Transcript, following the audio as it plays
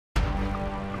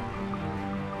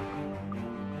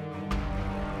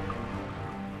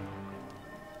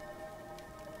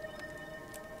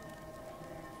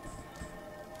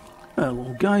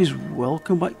Hello guys,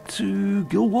 welcome back to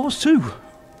Guild Wars 2.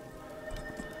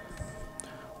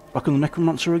 Back on the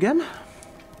Necromancer again.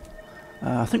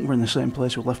 I think we're in the same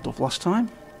place we left off last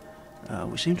time.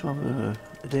 We seem to have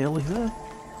a daily there.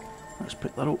 Let's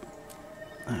pick that up.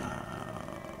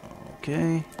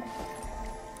 Okay.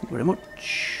 Thank you very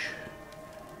much.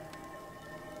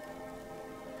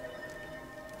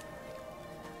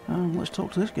 Let's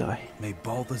talk to this guy. May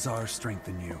Balthazar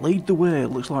strengthen you. Lead the way. It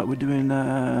looks like we're doing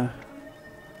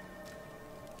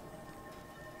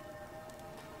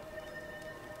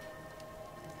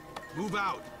Move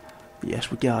out. yes,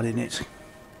 we're guarding it.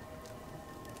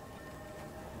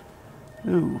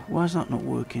 Ooh, why is that not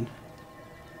working?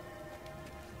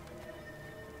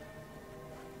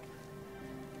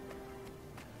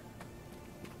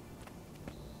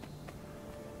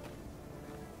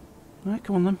 Right,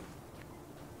 come on then.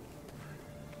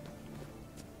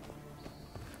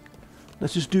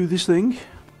 Let's just do this thing.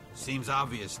 Seems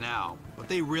obvious now, but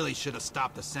they really should have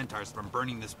stopped the centaurs from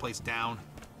burning this place down.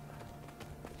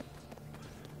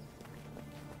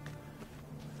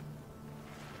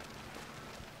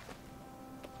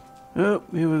 Oh,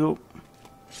 here we go.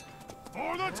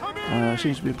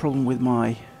 Seems to be a problem with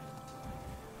my...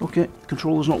 Okay,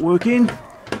 controller's not working.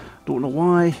 Don't know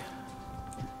why.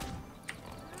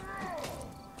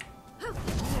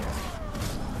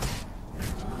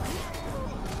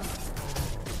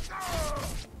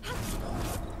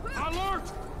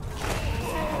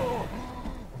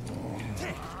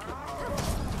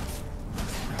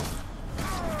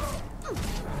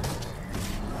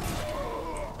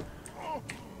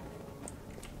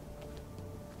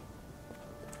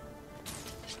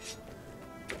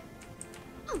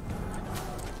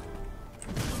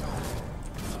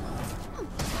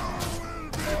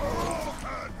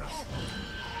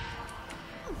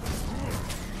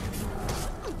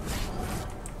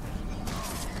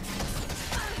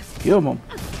 Come on.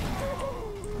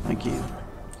 Thank you.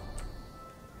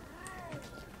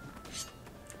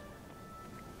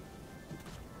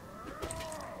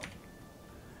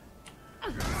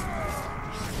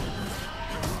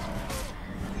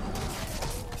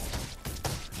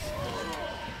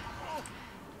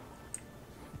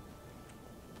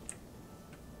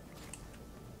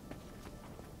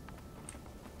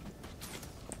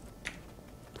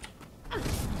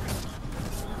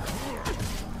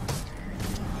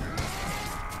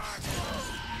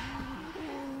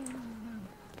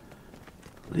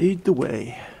 Lead the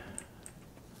way.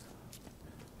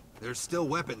 There's still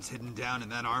weapons hidden down in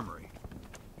that armory.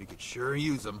 We could sure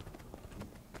use them.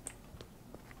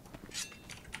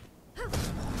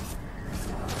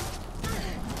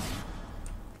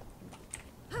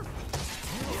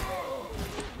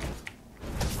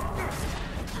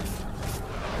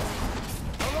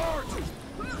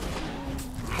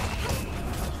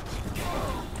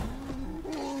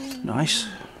 Nice.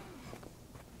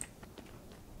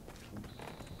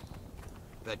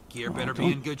 That gear better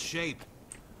be in good shape.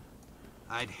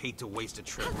 I'd hate to waste a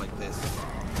trip like this.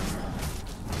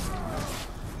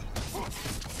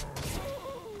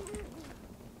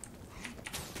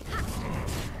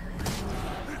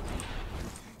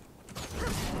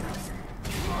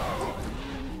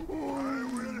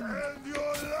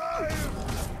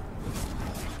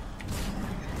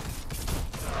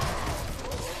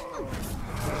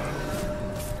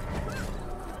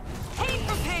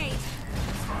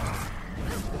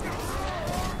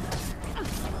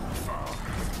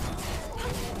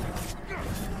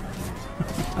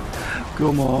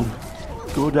 Come on.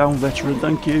 Go down, veteran,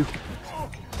 thank you.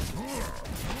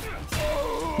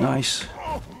 Nice.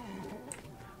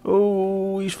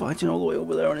 Oh, he's fighting all the way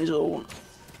over there on his own.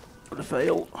 What a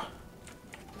fail.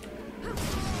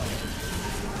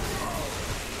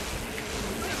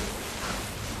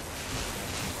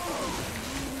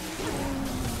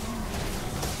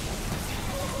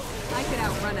 I could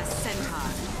outrun a centaur.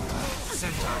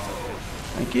 Centaurs are good.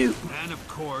 Thank you. And of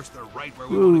course, they're right where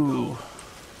we want to go.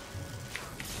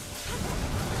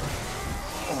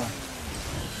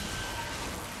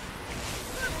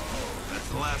 That's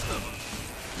the last of them.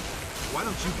 Why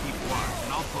don't you keep watch,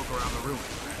 and I'll poke around the ruins,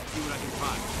 see what I can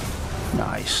find.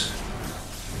 Nice.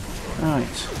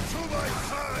 Right.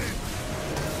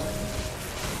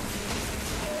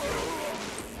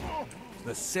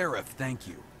 The Seraph, thank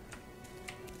you.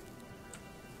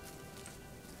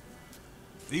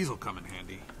 These'll come in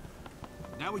handy.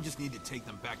 Now we just need to take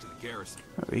them back to the garrison.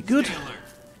 Very good. Stay alert.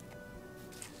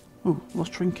 Oh,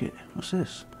 lost trinket. What's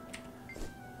this?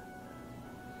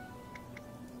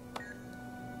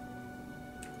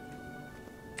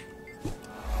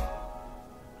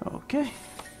 Okay.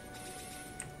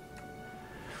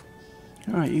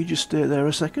 Alright, you just stay there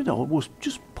a second. I'll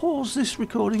just pause this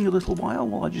recording a little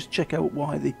while I just check out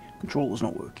why the controller's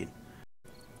not working.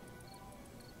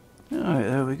 Alright,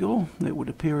 there we go. It would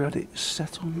appear that it's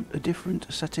set on a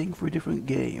different setting for a different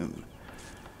game.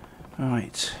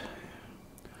 Alright.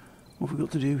 What have we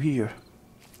got to do here?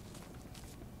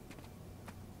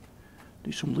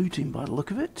 Do some looting by the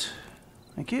look of it.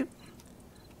 Thank you.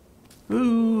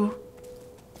 Ooh!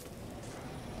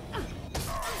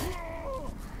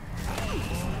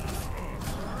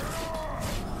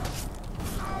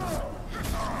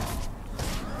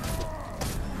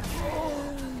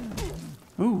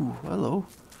 Ooh, hello.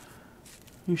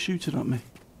 Who's shooting at me?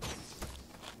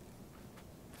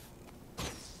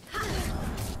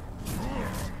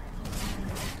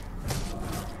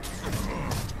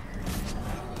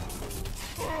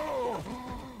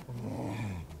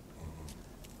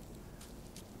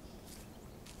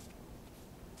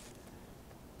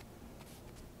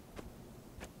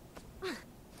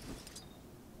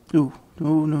 Ooh,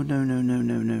 no, no, no, no, no,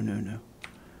 no, no, no, no.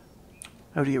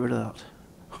 How do you get rid of that?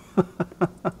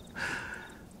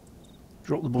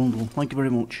 Drop the bundle. Thank you very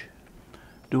much.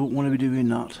 Don't want to be doing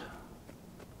that.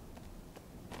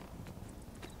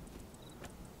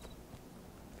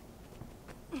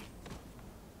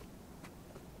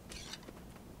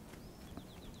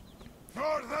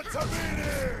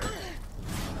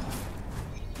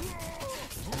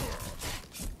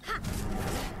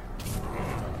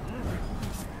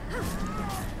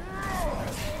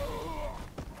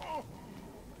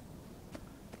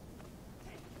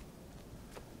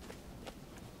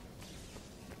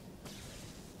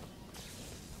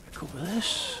 Cover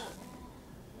this.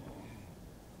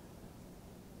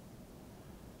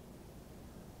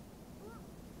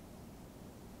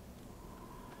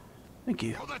 Thank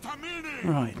you.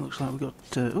 Right, looks like we've got...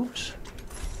 oops.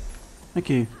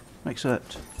 Thank you.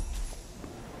 Accept.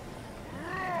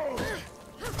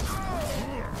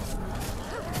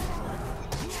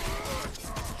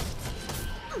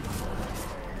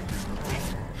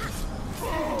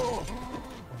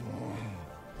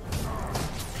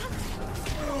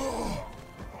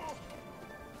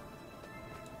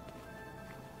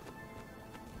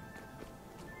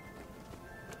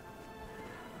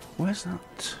 Where's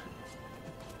that?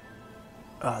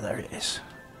 Ah, there it is.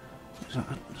 Is that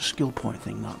a skill point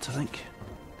thing, that, I think?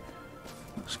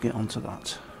 Let's get onto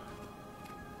that.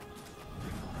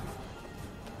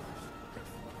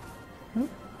 Oh.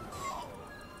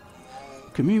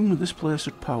 Commune with this place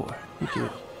of power. Thank you.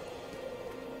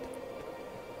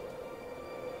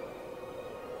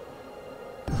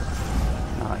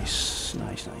 Nice,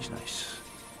 nice, nice, nice.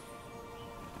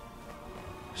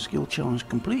 Skill challenge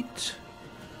complete.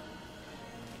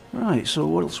 Right, so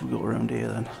what else have we got around here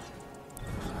then?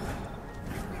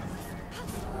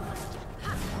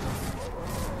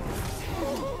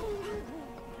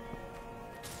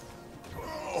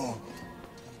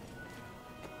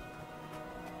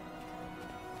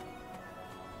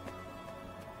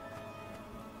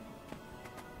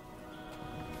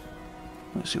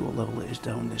 Let's see what level it is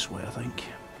down this way, I think.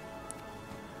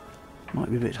 Might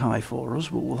be a bit high for us,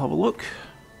 but we'll have a look.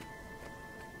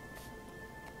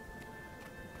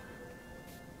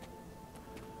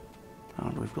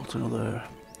 And we've got another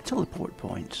teleport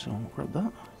point, so I'll grab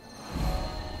that.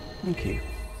 Thank you.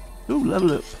 Ooh,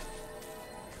 level up.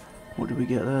 What did we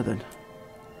get there then?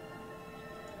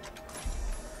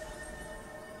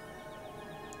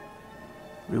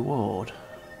 Reward.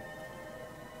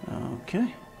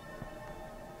 Okay.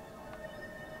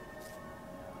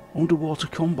 Underwater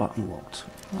combat unlocked.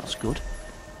 That's good.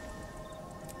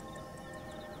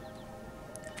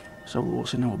 So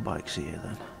what's in our bikes here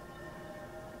then?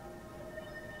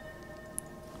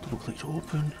 Double click to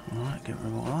open. Alright, get rid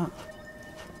of all that.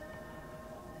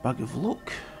 Bag of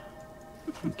luck.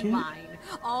 Okay. Mine.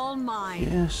 All mine.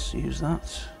 Yes, use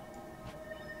that.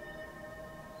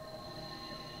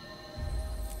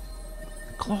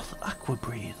 Cloth aqua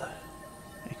breather.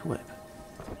 Equip.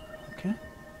 Okay.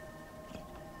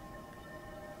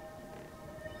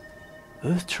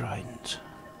 Earth trident.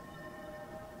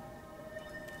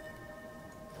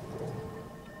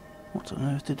 What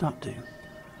on earth did that do?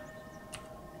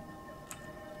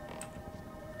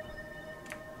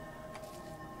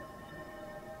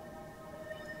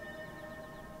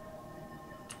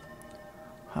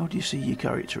 How do you see your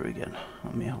character again?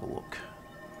 Let me have a look.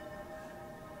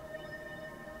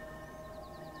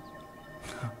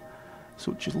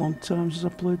 Such a long time since I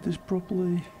played this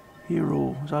properly.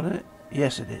 Hero, is that it?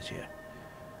 Yes it is, yeah.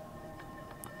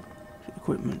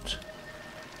 Equipment.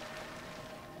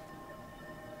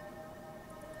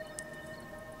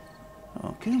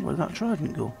 Okay, where'd that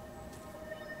trident go?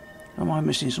 Come am I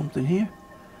missing something here?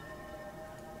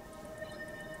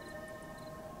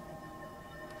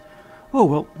 Oh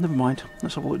well, never mind.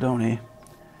 Let's have a look down here.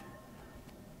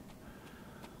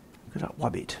 Look at that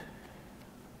wabbit.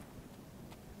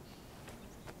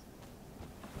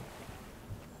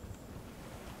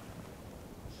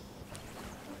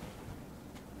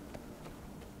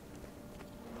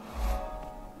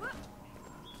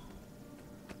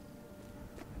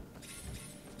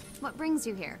 What brings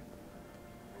you here?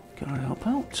 Can I help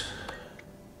out?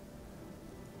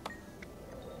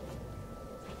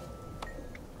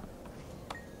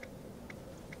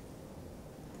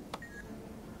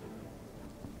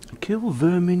 Kill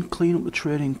vermin, clean up the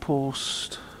trading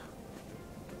post.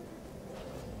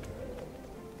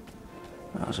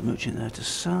 There's a merchant there to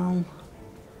sell.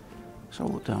 Let's have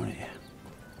a look down here.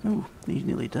 Oh, he's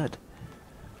nearly dead.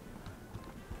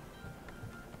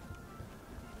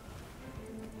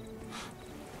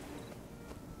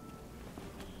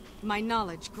 My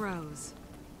knowledge grows.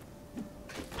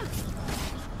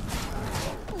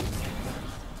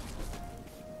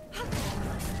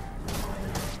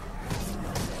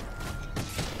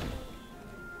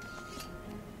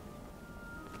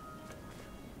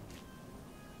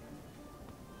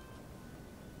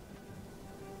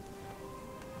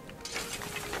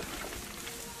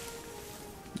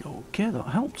 Okay, that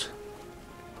helped.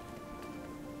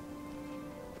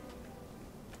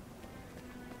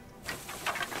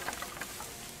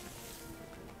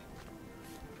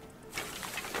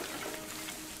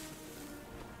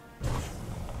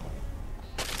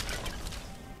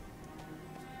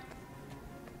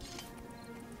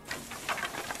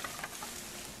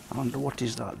 And what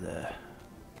is that there?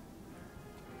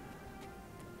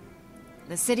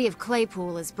 The city of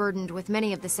Claypool is burdened with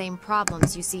many of the same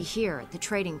problems you see here at the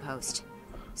trading post.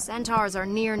 Centaurs are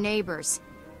near neighbors,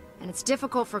 and it's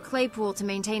difficult for Claypool to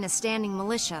maintain a standing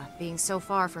militia, being so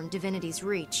far from Divinity's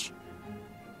reach.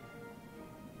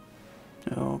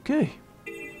 Okay.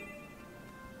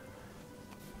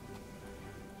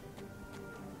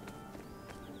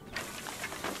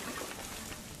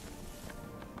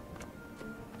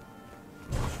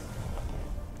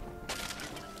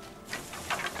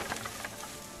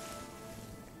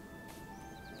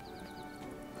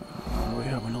 We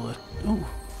have another. Oh.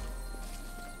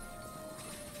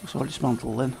 So I'll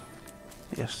dismantle then.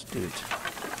 Yes, do it.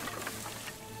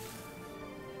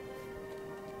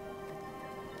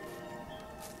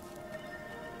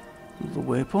 Another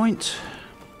waypoint.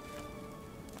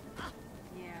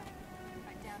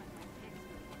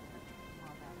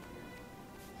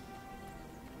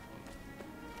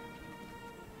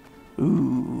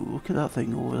 Ooh, look at that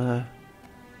thing over there.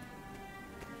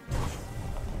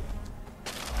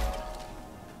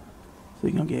 I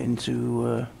think I'm getting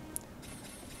to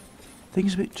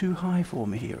things a bit too high for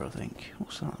me here, I think.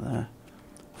 What's that there?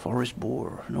 Forest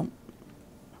boar. Nope.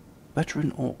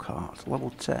 Veteran orc heart, level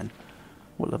 10.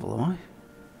 What level am I?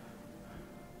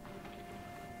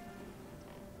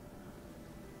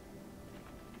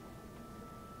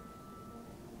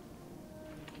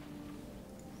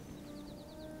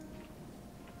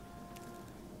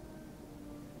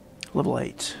 Level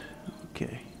 8.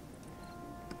 Okay.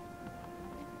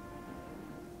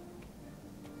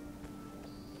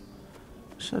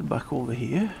 Let's head back over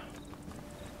here.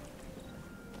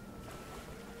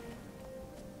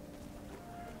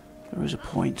 There is a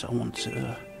point I want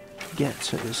to get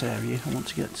to this area. I want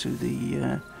to get to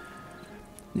the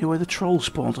near where the troll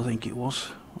spawned, I think it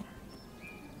was.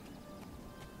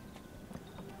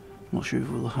 Not sure if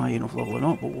we're high enough level or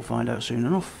not, but we'll find out soon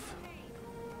enough.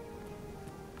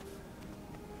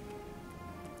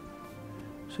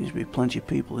 Seems to be plenty of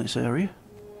people in this area.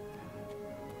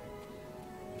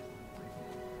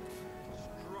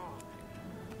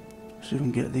 So we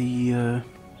can get the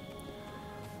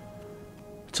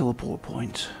teleport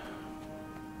point.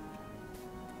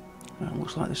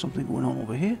 Looks like there's something going on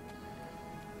over here.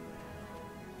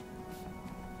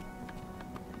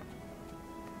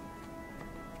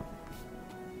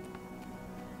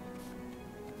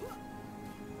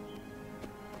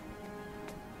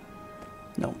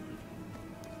 No.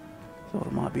 Thought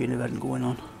there might be an event going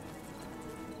on.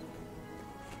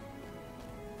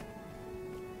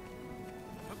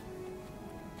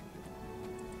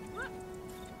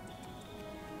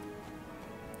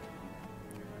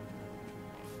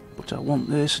 But I want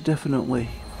this definitely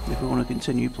if we want to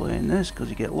continue playing this, because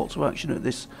you get lots of action at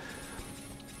this.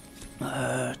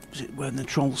 Is it when the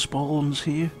troll spawns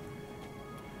here?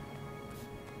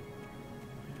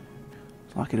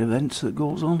 It's like an event that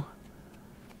goes on.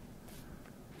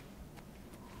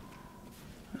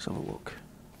 Let's have a look.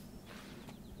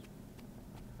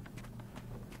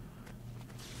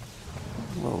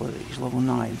 level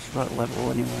 9. It's right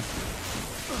level anyway.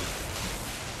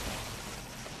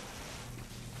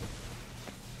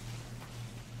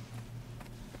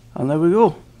 And there we go.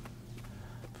 If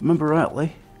I remember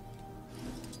rightly,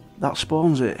 that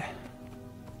spawns it.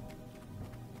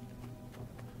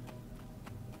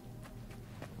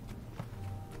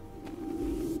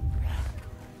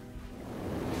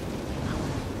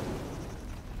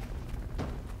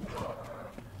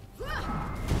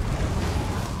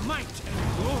 Might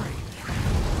and glory.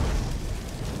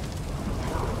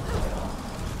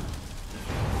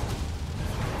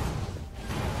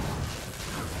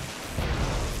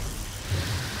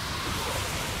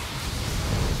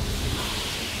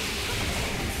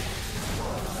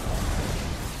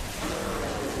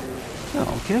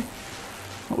 Oh, okay,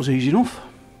 that was easy enough.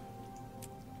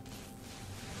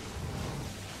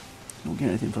 Don't get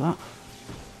anything for that.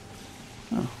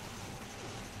 Oh.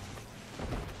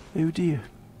 Oh dear.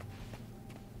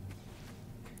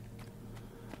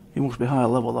 He must be higher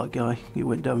level, that guy. He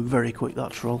went down very quick,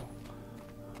 that troll.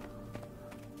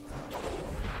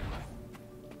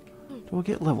 Do I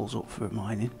get levels up for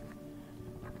mining?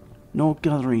 No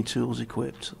gathering tools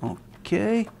equipped.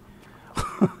 Okay.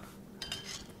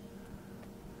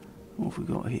 What have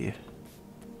we got here?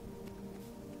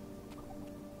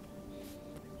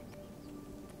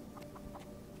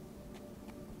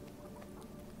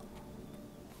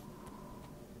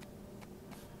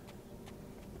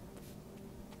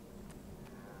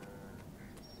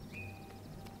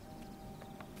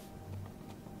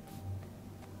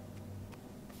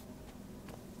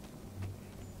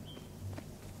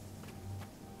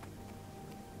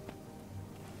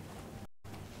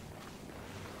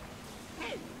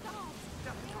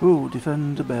 Oh,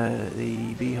 defend the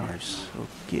beehives.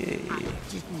 Okay. I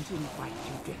didn't invite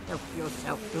you to help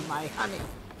yourself to my honey.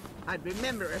 I'd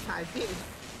remember if I did.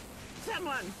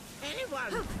 Someone,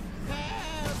 anyone,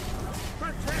 help!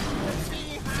 Protect the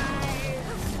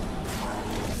beehives!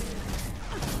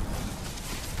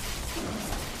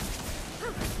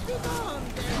 Be gone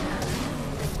there!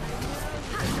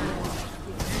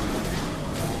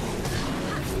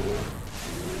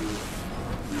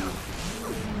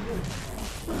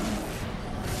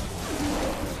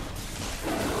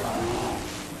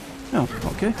 Oh,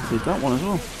 okay, did that one as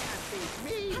well.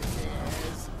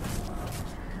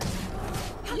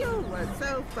 You were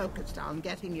so focused on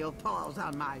getting your paws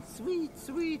on my sweet,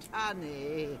 sweet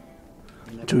honey.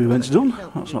 2 events done,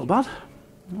 that's not bad.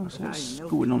 That's what's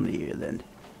going on here then.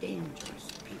 Dangerous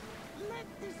people. Let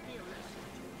this be a lesson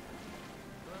to you.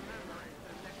 Remembering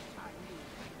the next time you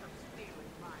think of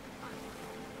stealing my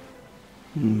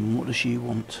honey. What does she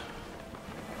want?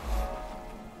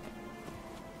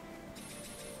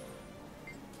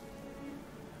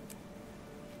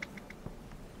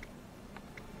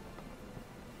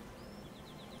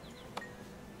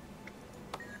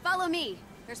 Follow me.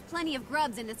 There's plenty of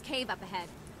grubs in this cave up ahead.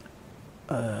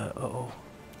 Uh-oh.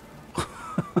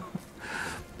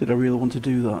 Did I really want to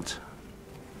do that?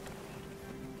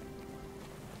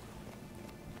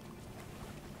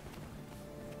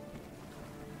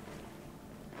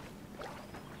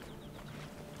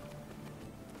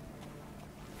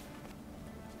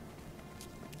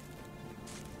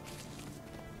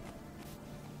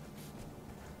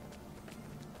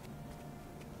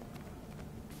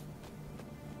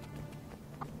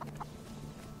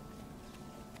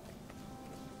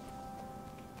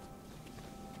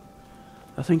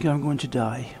 I think I'm going to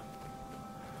die.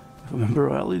 If I remember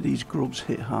rightly, these grubs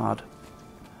hit hard.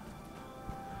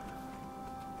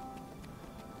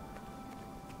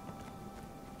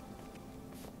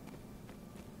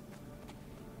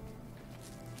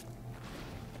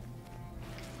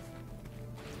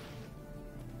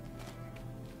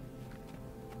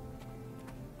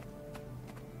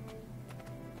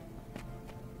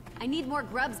 I need more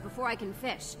grubs before I can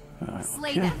fish.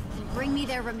 Slay okay. them and bring me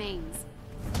their remains.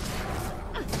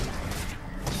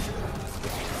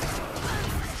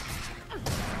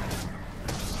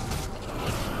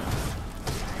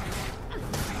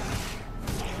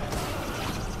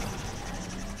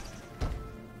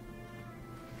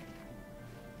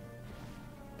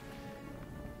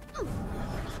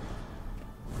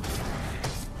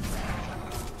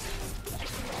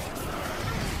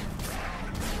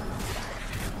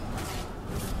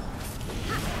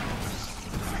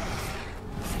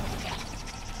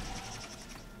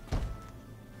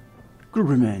 Grub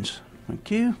remains.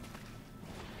 Thank you.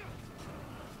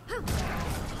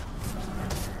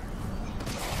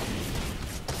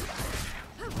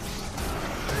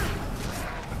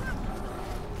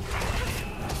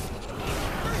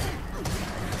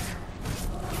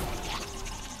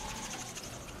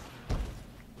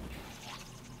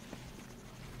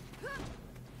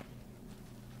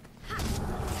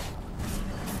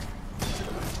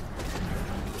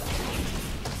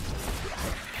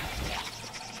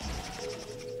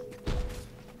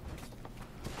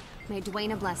 May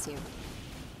Dwayna bless you.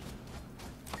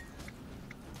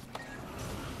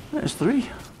 There's 3.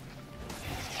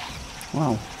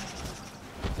 Wow.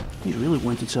 He really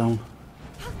went to town.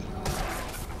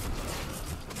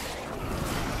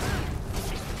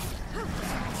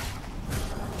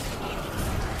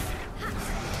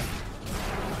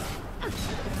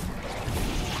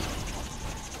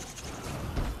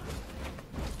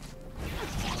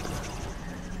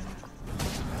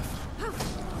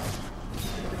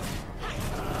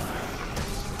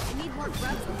 I need more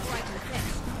grubs before I can fish.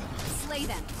 Slay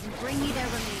them and bring me their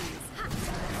remains.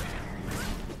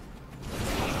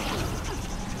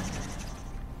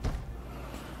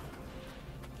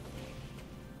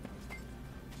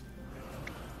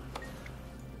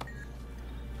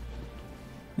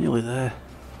 Nearly there.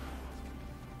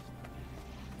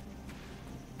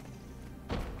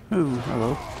 Oh,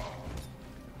 hello.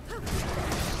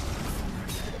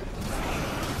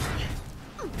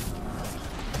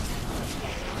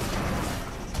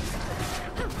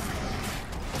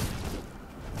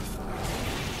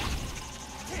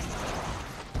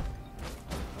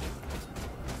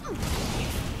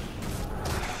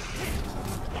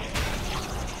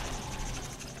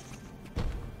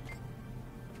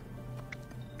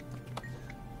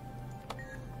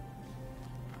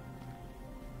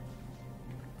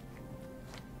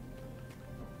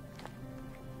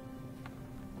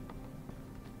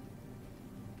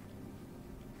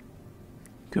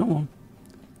 Come on.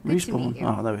 Good to Respawn. meet you.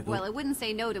 Ah, there we go. Well, I wouldn't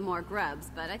say no to more grubs,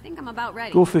 but I think I'm about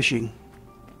ready. Go fishing.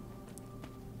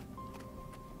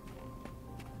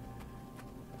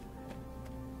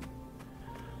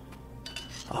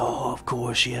 Oh, of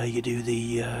course, yeah, you do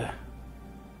the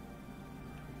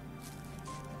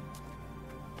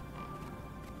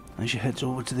and she heads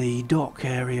over to the dock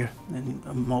area and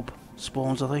a mob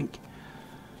spawns, I think.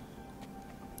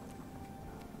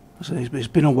 So it's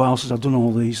been a while since I've done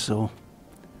all these, so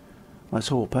let's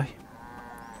hope, eh?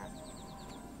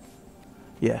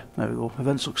 Yeah, there we go.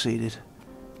 Event succeeded.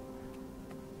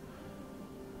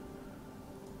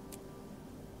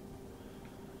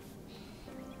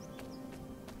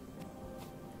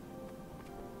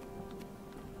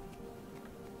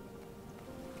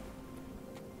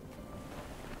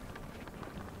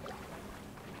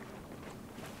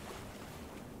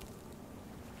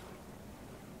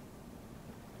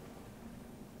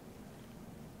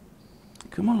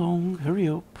 Come along, hurry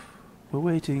up. We're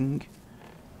waiting.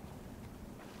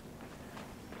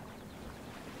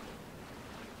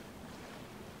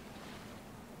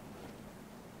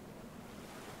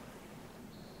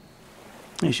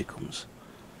 Here she comes.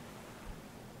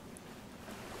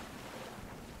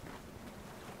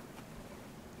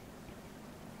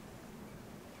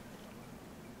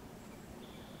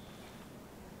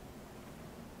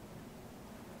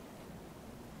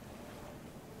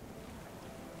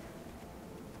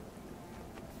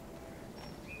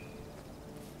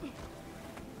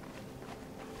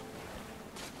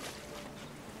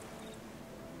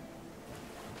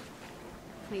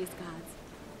 Please, gods,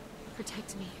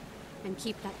 protect me and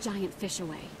keep that giant fish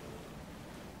away.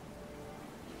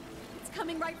 It's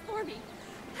coming right for me.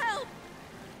 Help!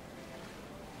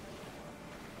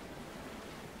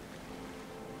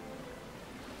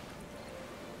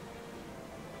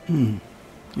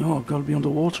 Oh, I've got to be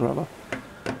underwater, have I?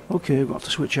 Okay, I've got to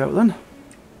switch out then.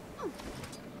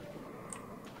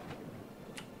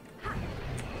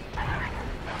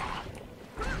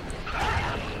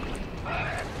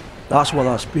 That's what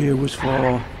that spear was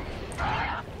for.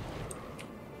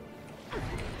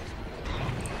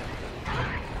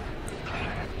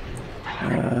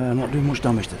 I'm not doing much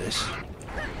damage to this.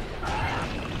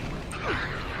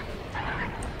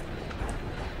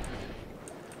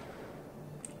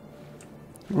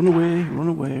 Run away, run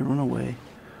away, run away.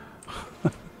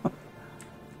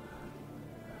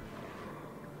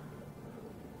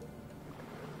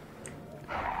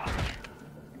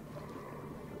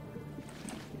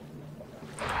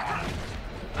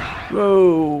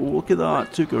 Whoa, look at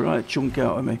that, took a right chunk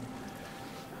out of me.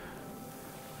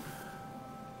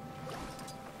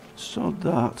 Sod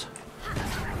that.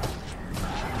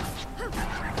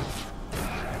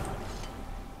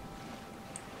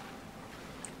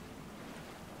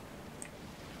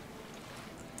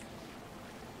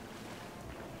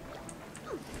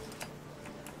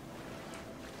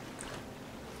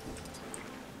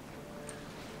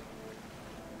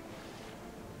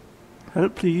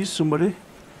 Help please, somebody.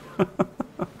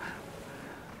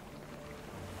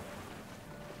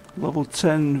 Level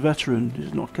 10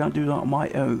 veteran, can't do that on my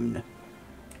own.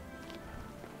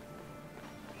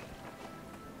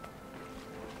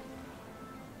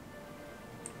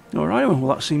 Alright. Right,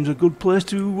 well that seems a good place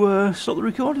to stop the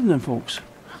recording then, folks.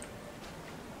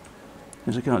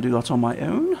 As I can't do that on my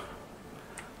own.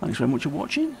 Thanks very much for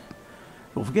watching.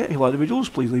 Don't forget, if you like the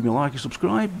videos, please leave me a like and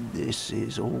subscribe. This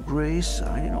is Old Grey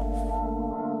signing off.